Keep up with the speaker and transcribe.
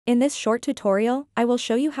In this short tutorial, I will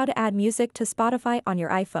show you how to add music to Spotify on your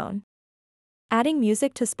iPhone. Adding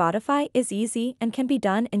music to Spotify is easy and can be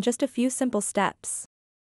done in just a few simple steps.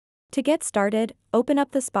 To get started, open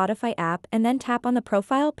up the Spotify app and then tap on the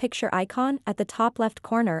profile picture icon at the top left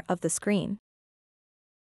corner of the screen.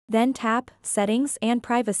 Then tap Settings and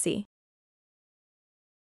Privacy.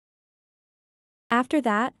 After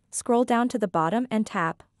that, scroll down to the bottom and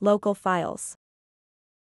tap Local Files.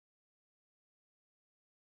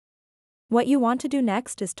 What you want to do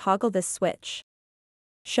next is toggle this switch.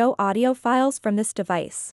 Show audio files from this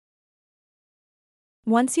device.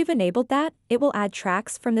 Once you've enabled that, it will add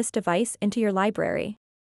tracks from this device into your library.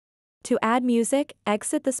 To add music,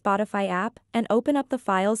 exit the Spotify app and open up the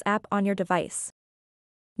Files app on your device.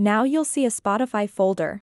 Now you'll see a Spotify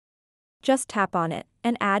folder. Just tap on it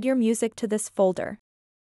and add your music to this folder.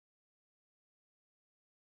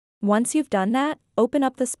 Once you've done that, open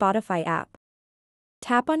up the Spotify app.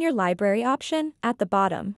 Tap on your library option at the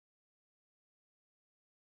bottom.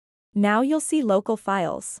 Now you'll see Local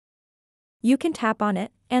Files. You can tap on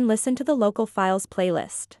it and listen to the Local Files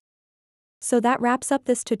playlist. So that wraps up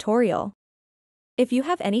this tutorial. If you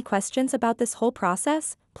have any questions about this whole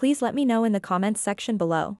process, please let me know in the comments section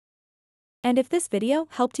below. And if this video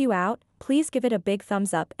helped you out, please give it a big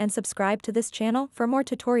thumbs up and subscribe to this channel for more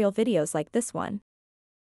tutorial videos like this one.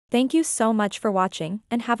 Thank you so much for watching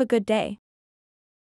and have a good day.